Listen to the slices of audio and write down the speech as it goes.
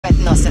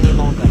us any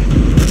longer.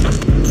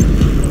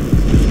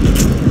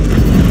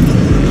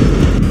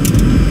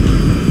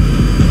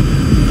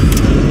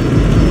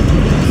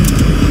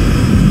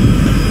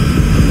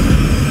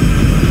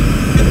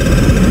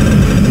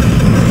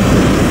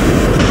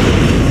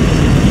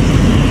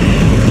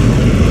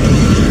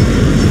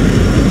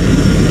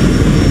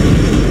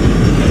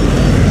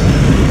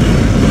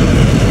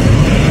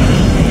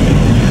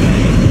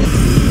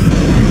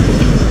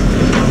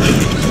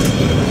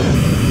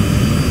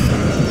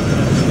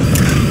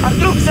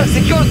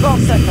 Secure Golf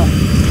Sector.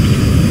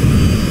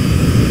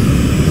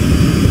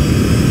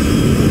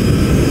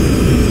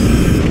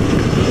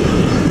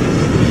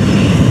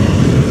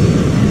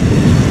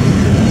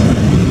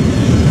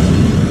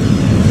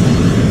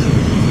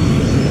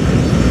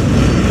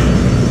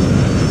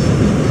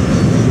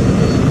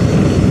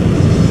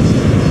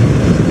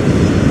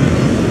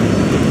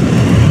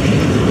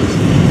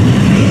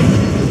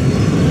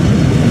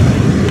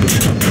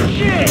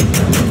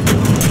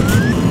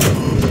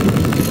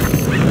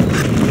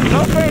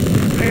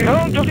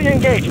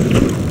 Engage.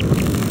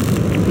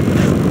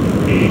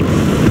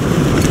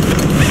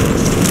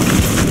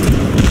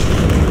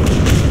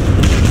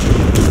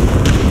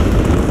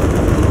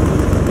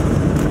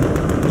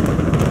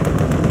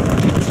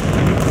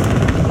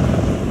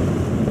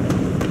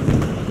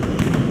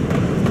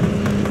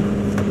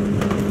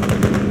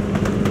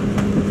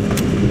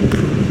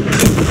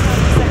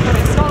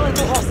 Installing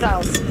to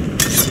hostiles.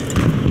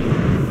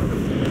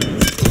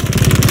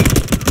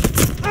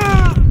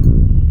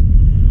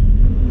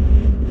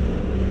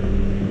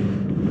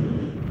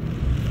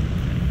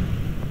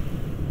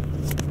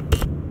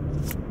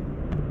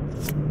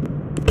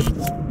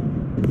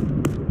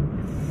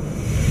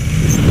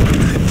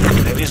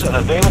 An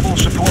available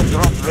support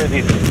drop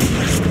ready.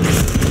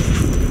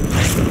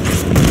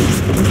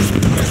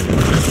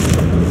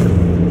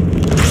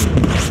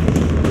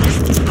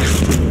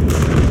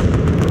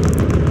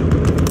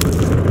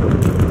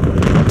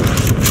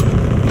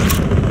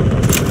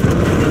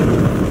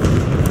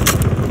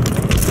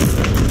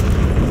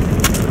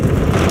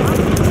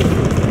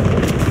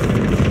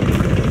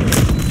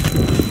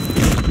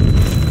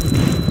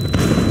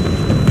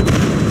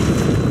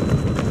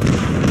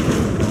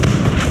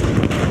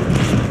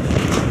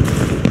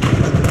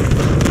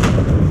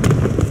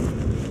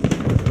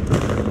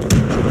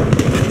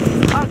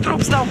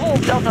 Now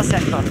hold Delta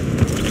Sector.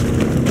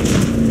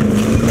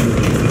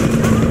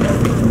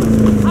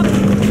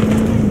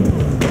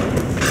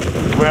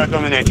 We're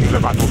dominating the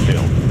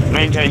battlefield.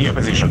 Maintain your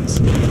positions.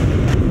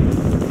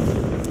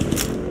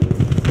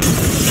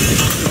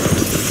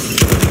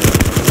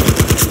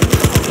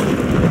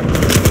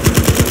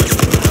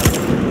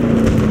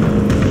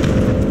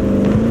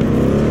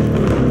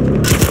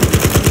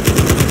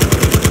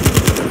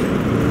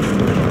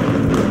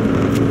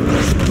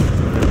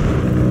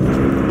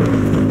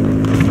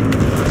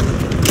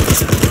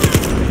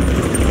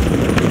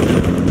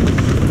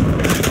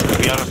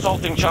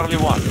 Assaulting Charlie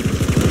 1.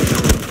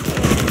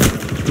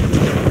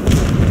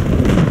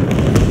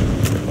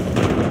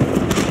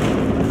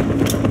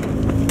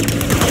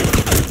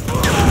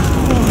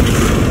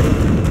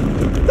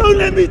 Don't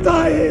let me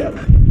die here!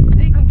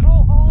 They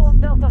control all of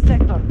Delta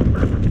Sector.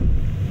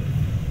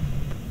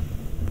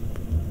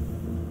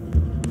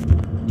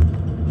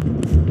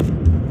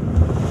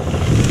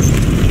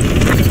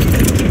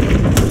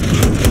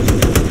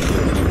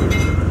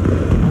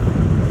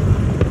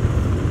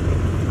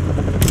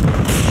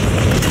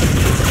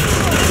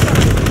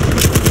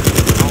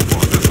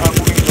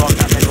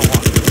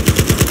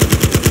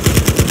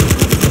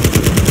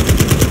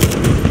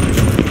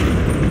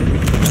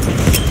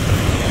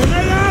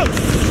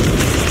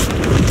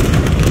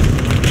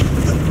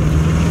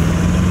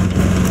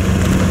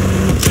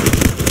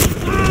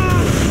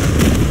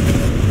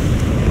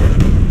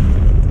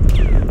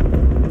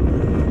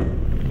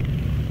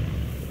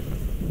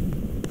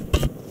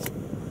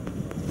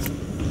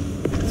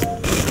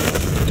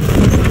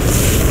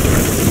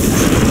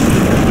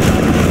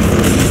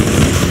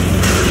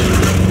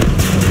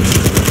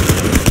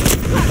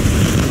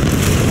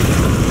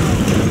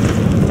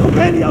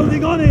 Penny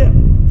holding on here!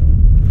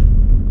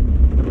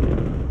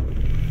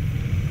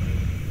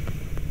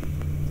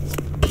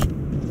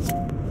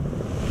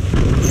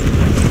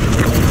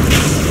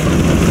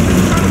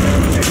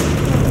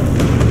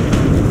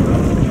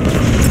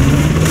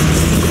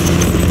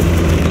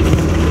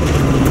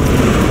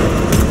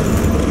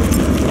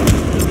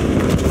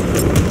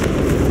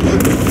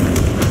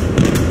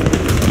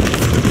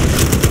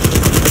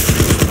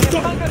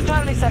 Conquer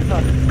Charlie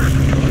Sector.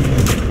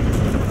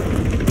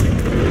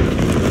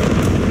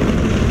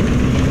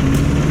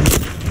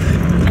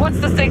 What's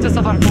the status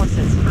of our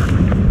forces?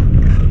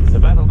 The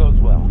battle goes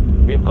well.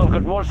 We have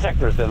conquered more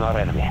sectors than our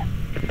enemy.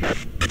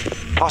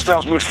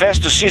 Hostiles move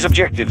fast to seize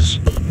objectives.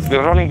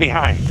 We're running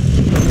behind.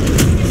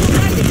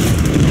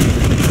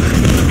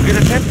 We're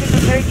attempting to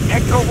take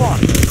Echo 1.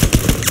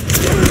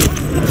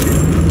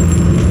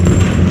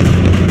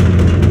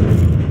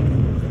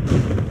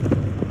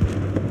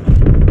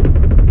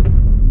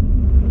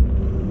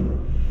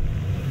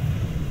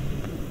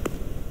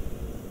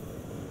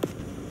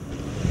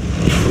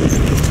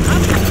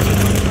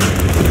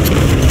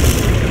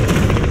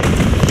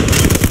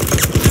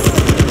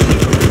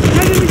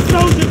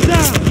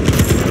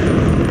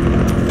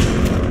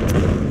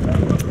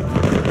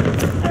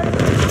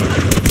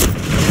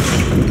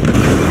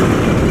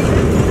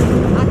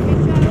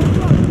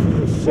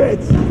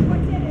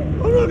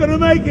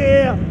 make it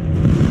here.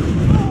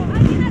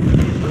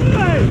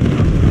 Hey!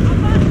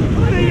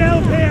 I need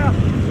help here.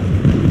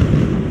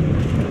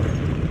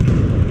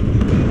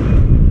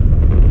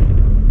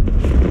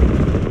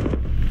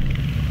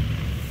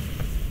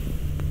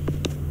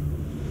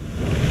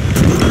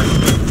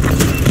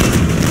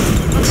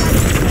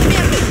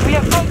 We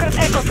have conquered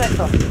Echo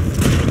Sector.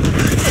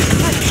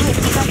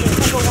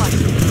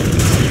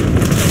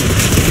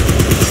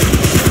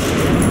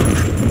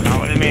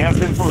 Our enemy has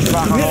been pushed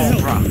back on all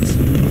fronts.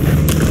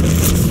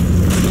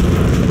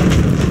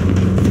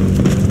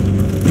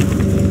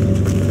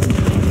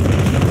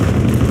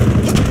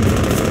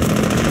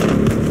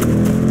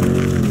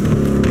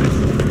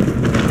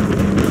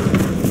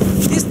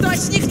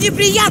 Источник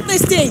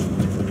неприятностей!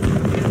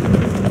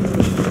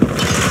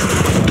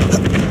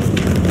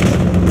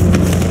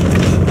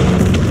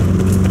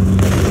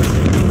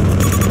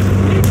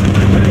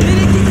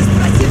 Берегитесь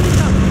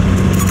противника!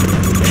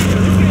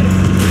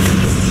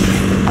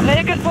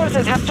 American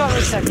forces have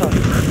Charlie Sector.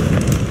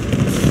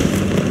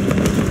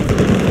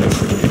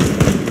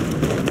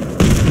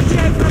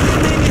 Теряют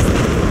проблемное место!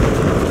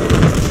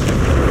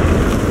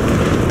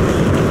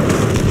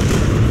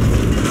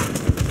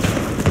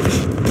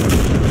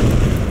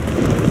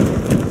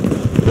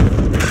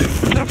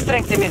 Troop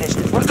strength diminished.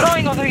 We're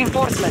drawing on the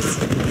reinforcements.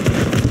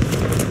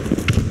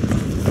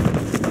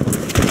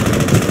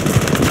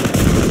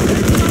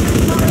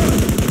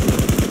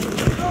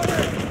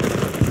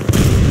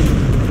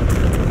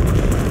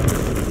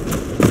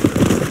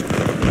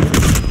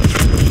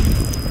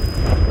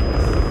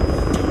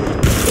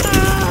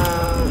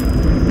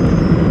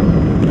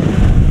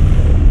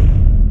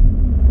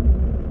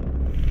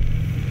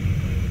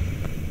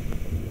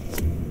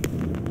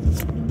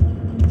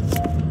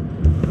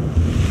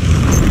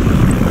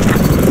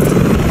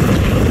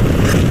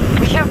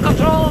 We have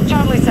control of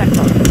Charlie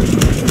Sector.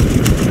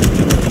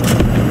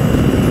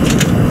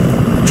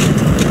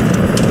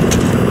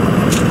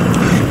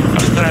 Our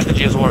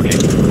strategy is working.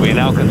 We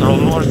now control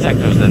more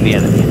sectors than the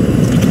enemy.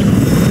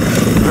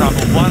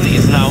 Bravo 1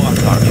 is now our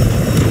target.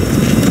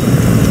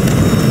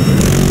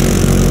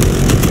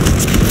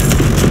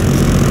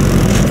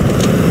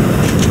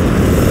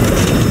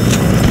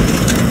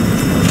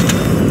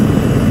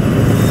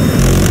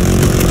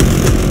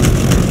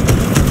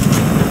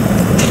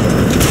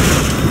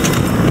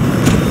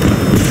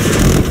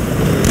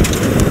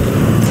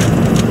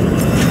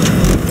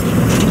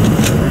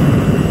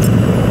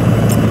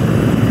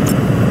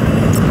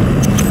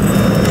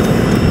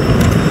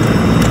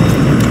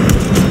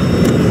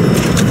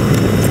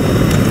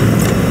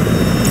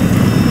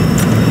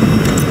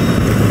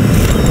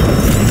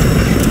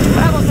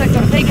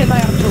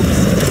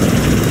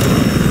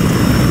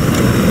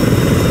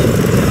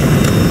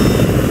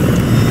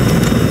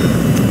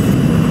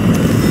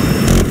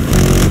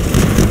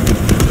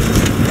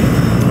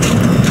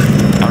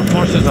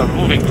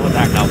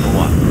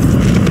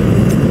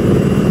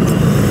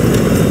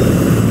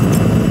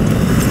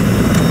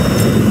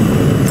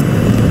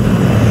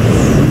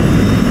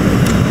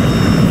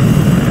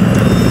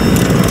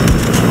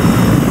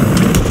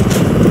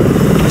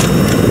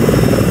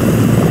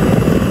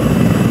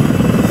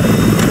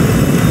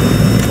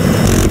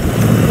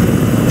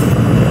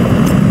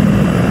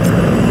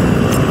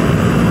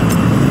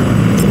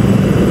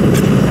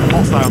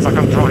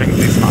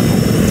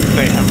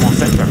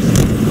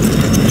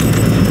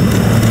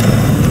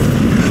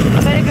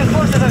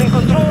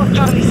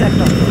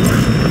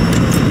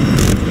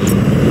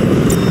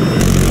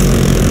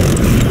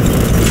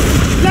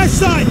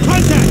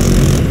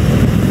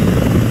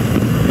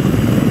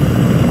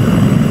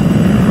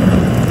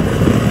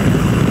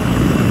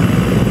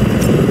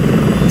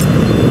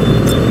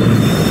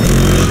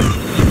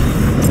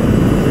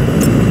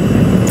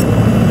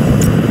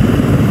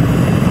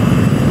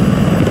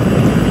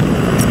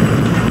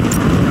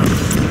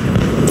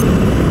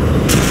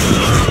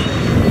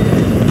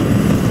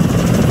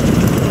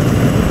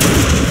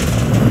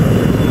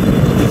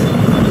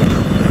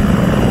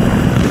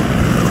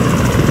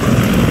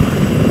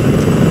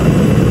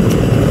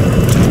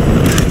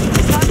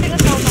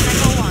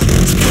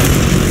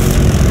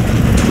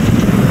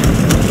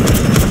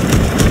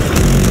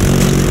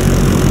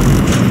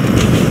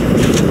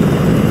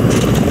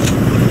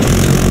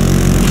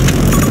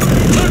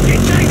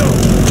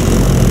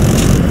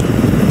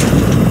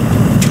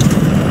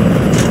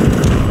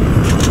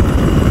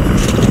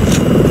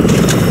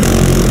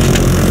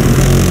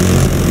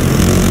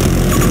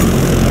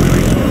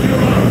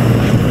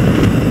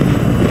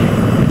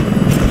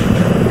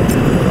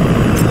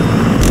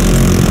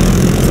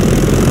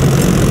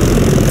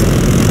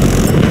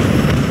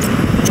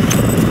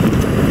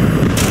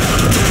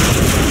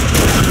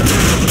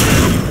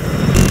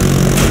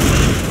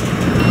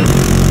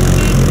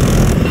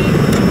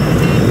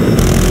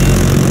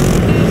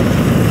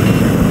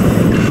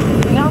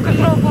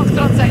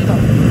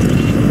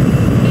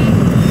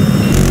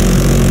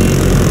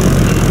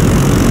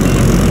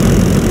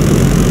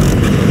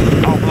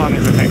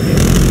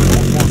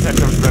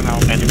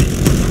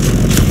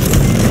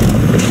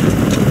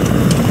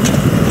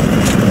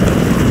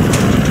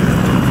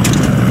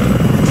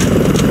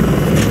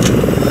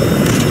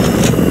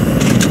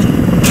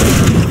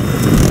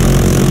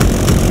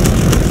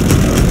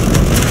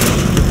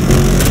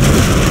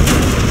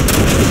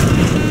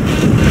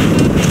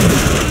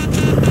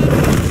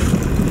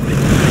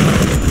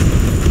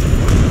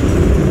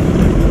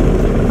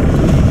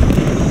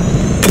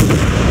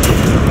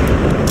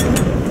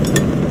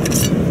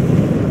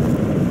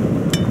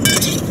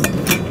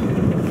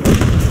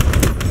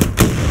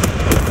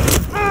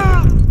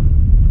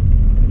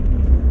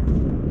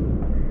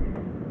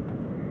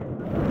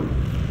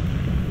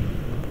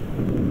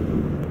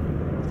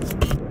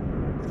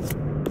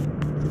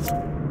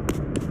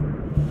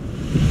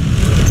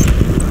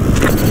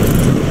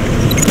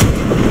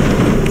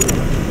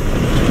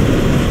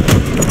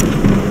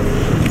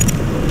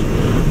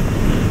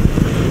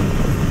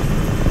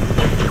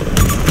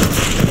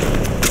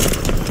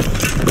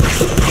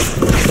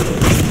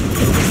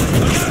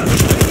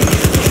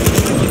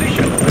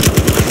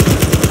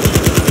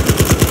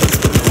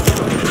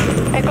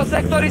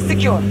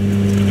 secure.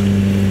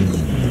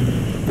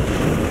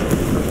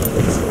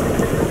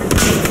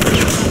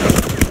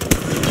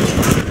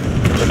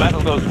 The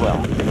battle goes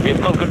well. We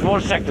have conquered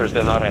more sectors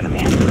than our enemy.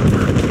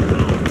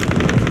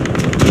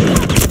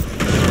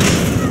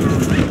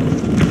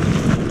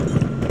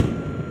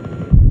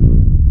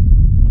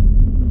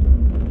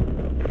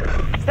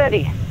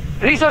 Steady.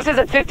 Resources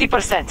at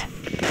 50%.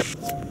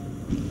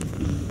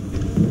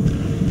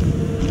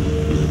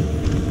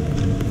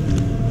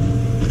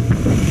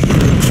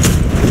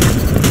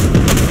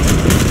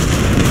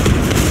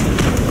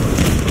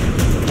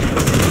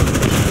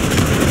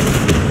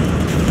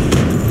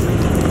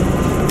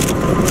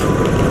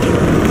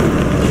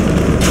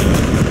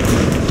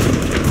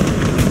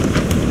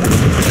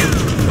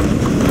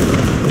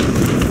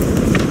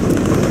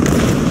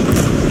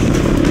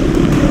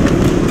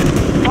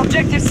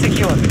 Objective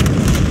secure.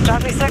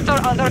 Charlie sector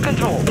under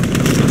control.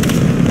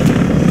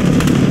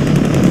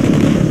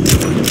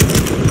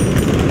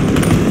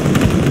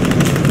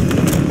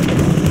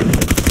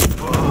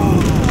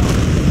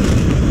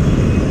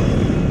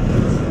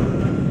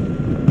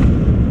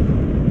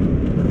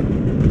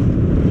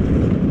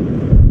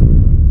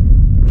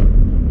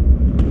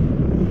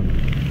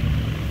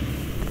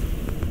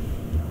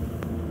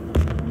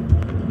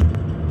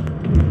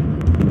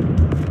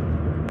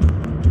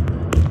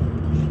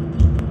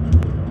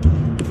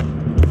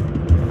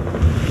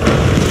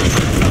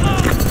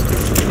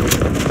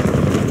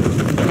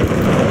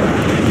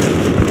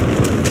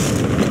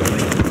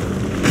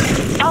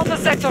 Alpha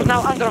sector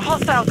now under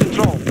hostile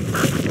control.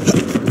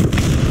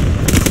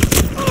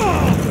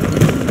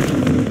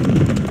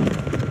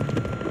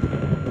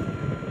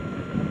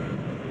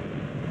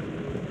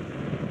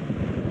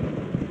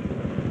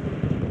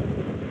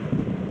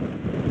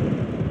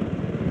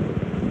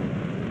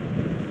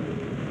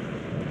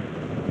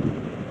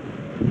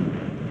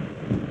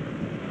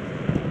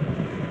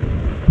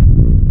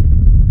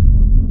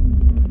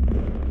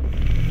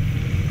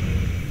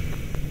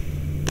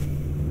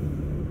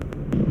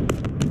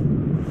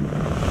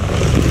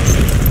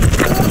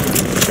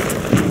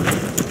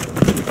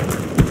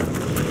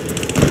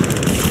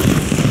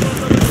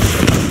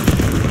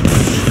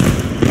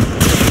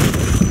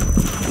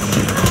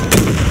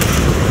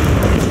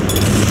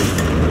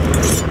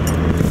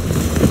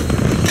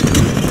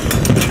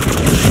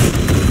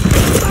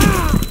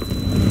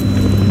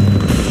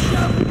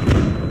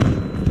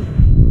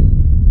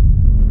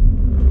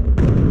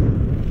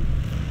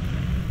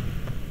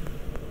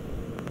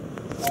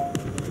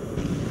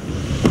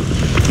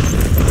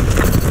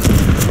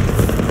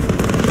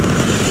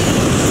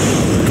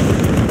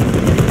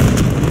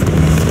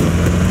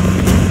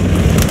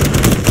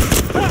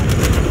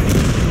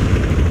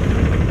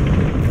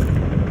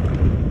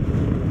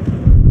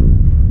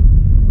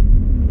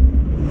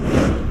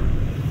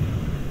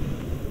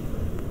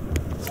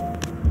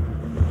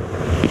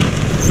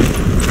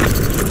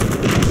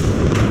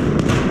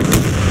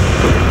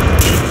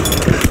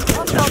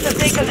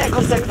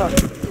 Echo sector.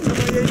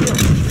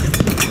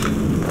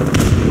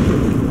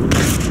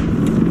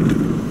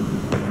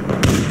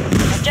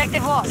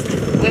 Objective lost.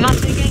 We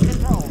must regain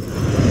control.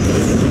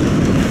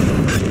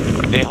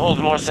 They hold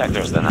more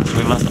sectors than us.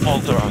 We must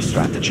alter our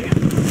strategy.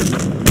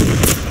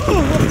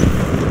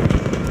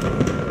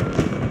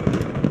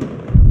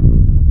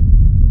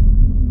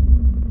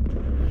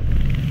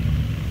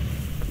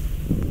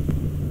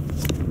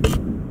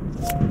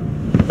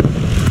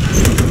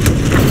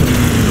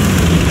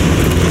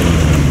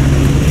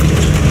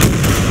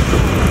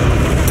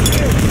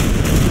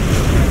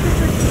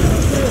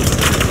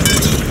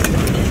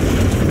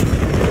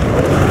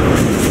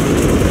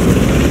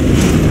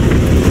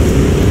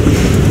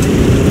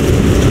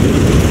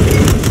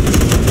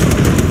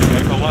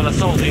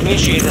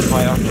 Initiated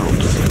by our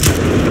troops.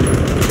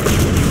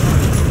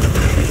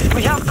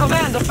 We have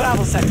command of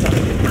Bravo sector.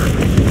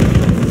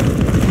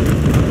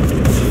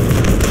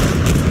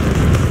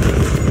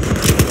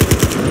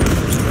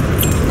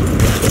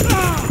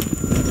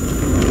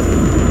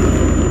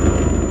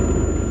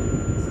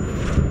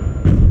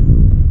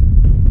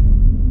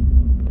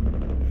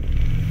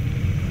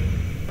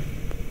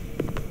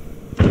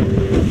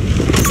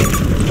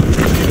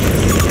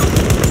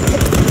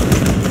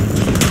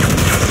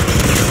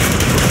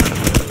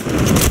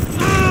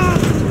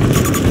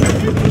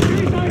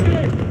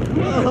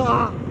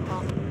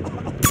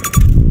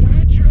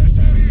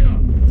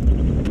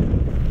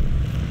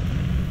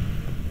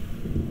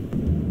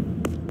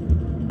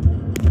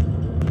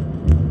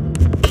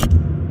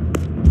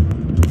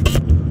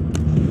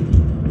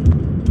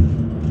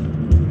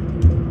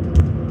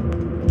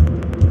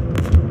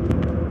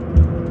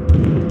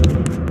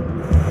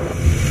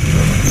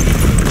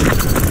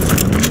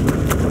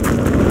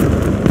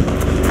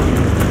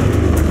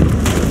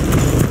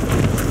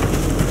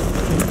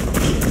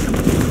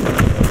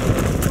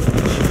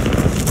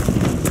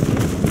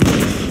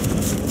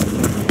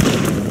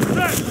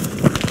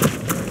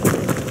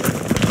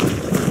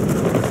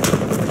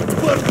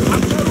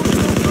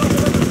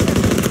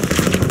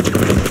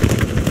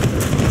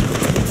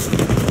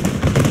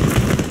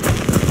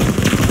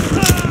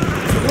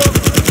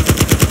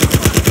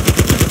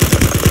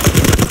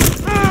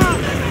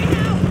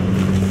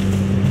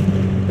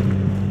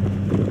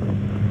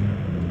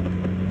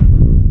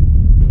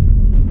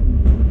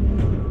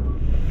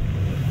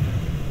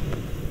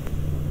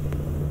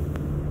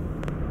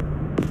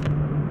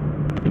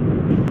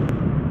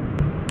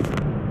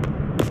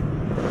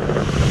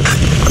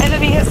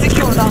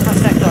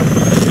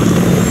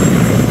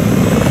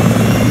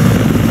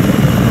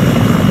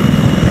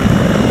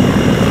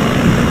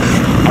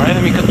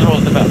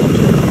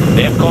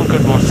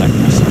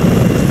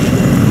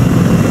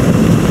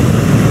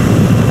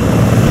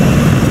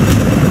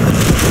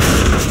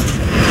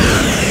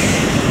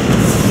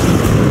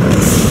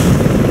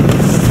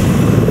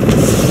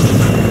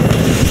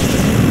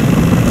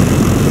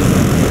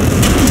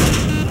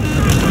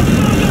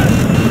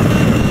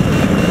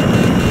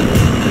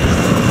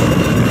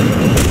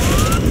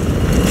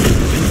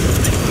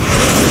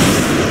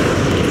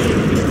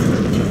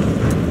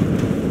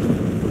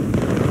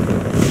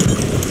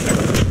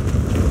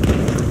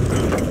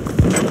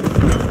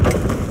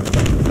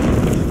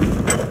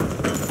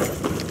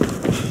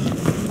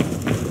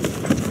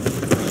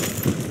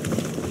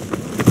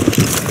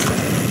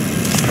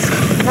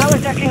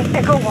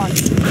 1.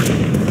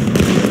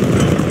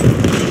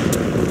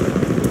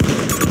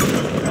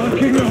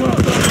 Marking the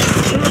hole.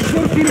 There are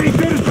 40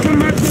 meters from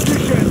my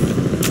position.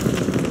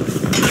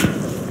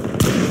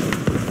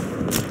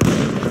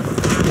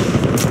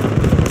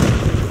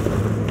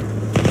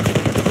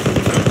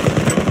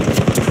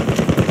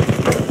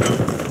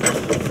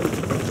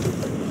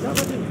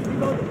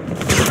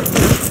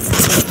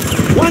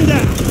 One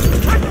down.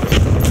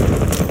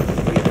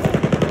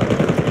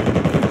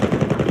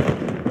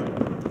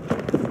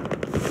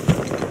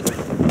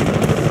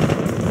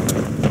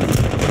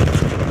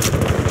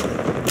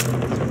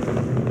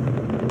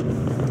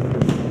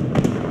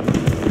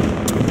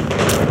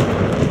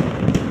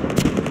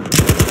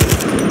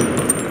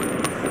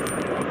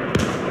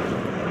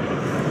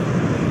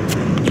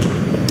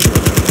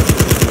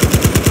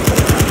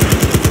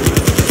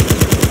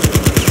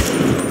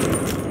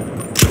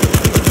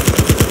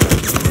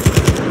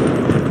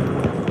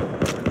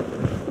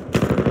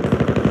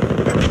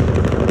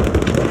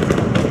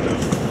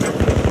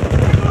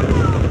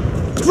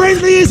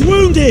 Friendly is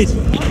wounded!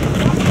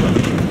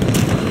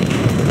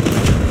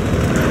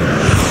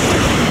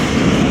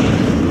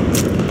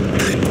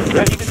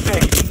 Ready to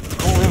take.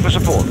 Call in for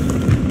support.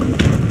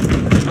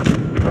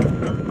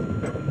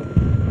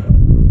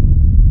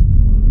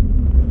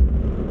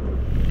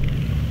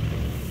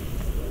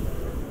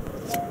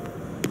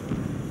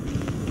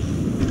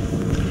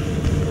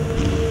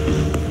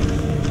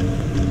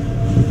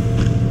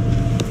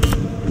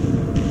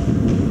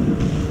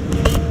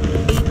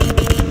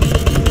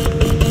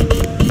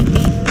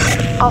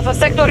 Alpha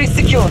sector is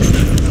secure.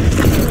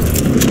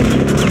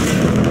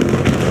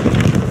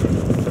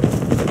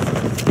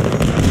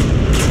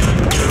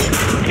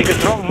 We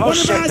control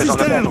most sectors on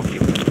the battlefield.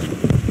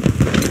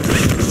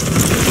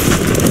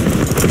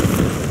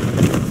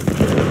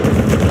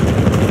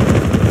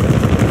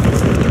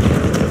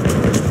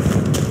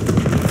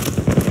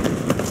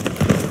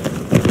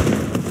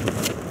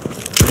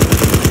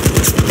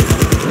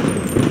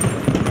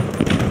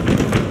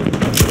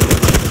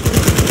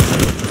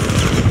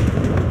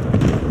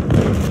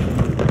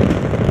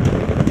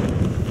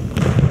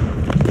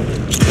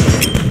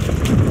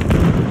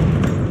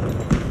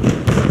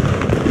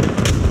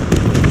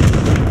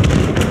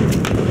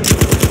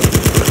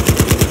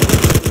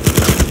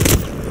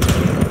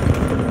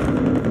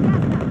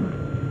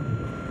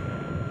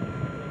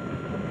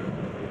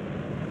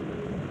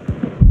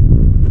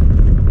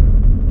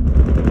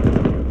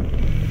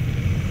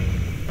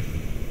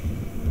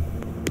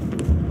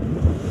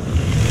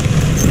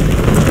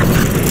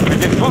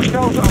 Pushed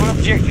out our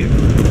objective.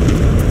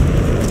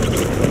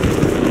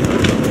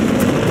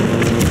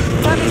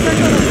 Target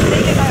sector is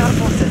taken by our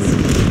forces.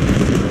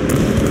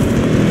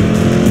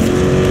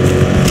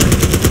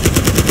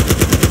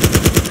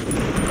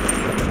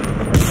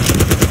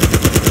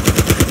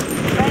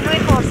 Friendly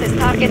forces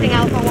targeting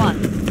Alpha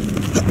 1.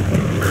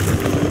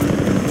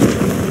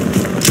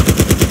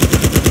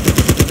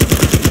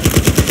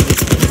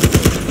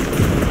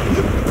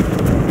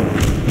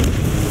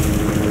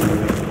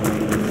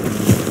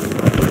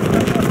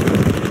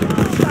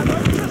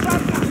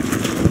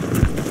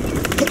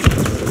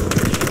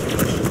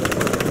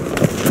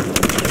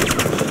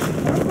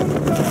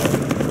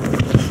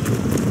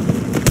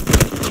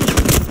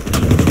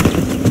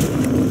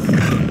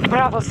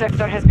 Bravo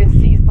sector has been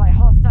seized by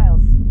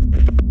hostiles.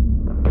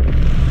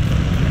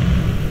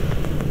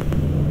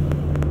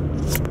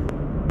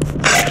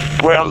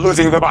 We are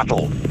losing the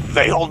battle.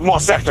 They hold more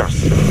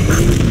sectors.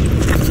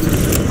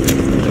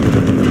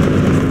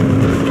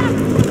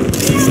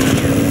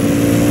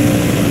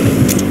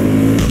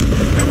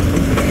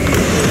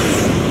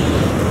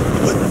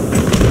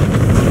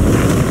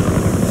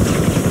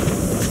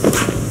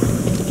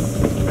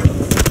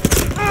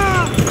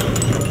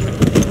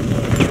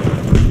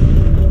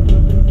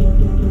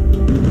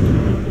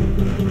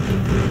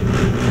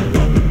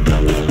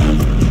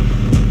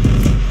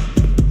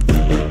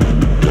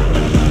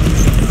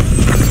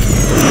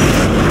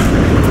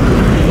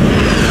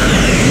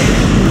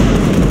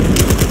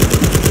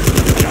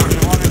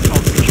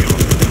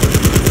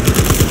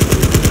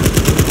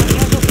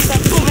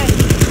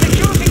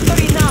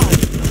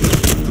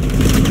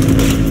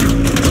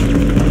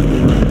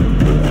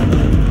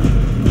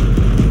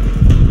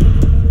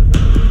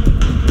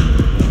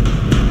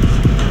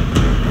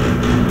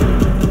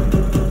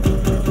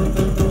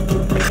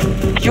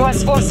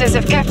 US forces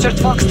have captured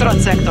Foxtrot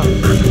sector.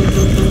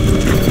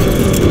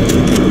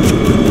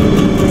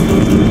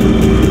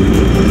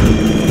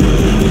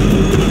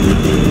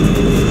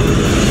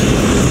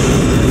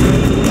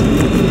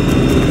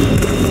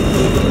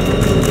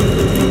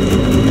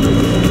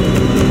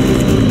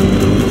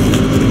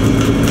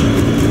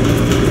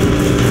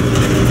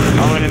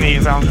 Our enemy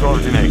is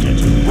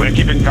uncoordinated. We're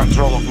keeping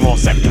control of more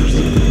sectors.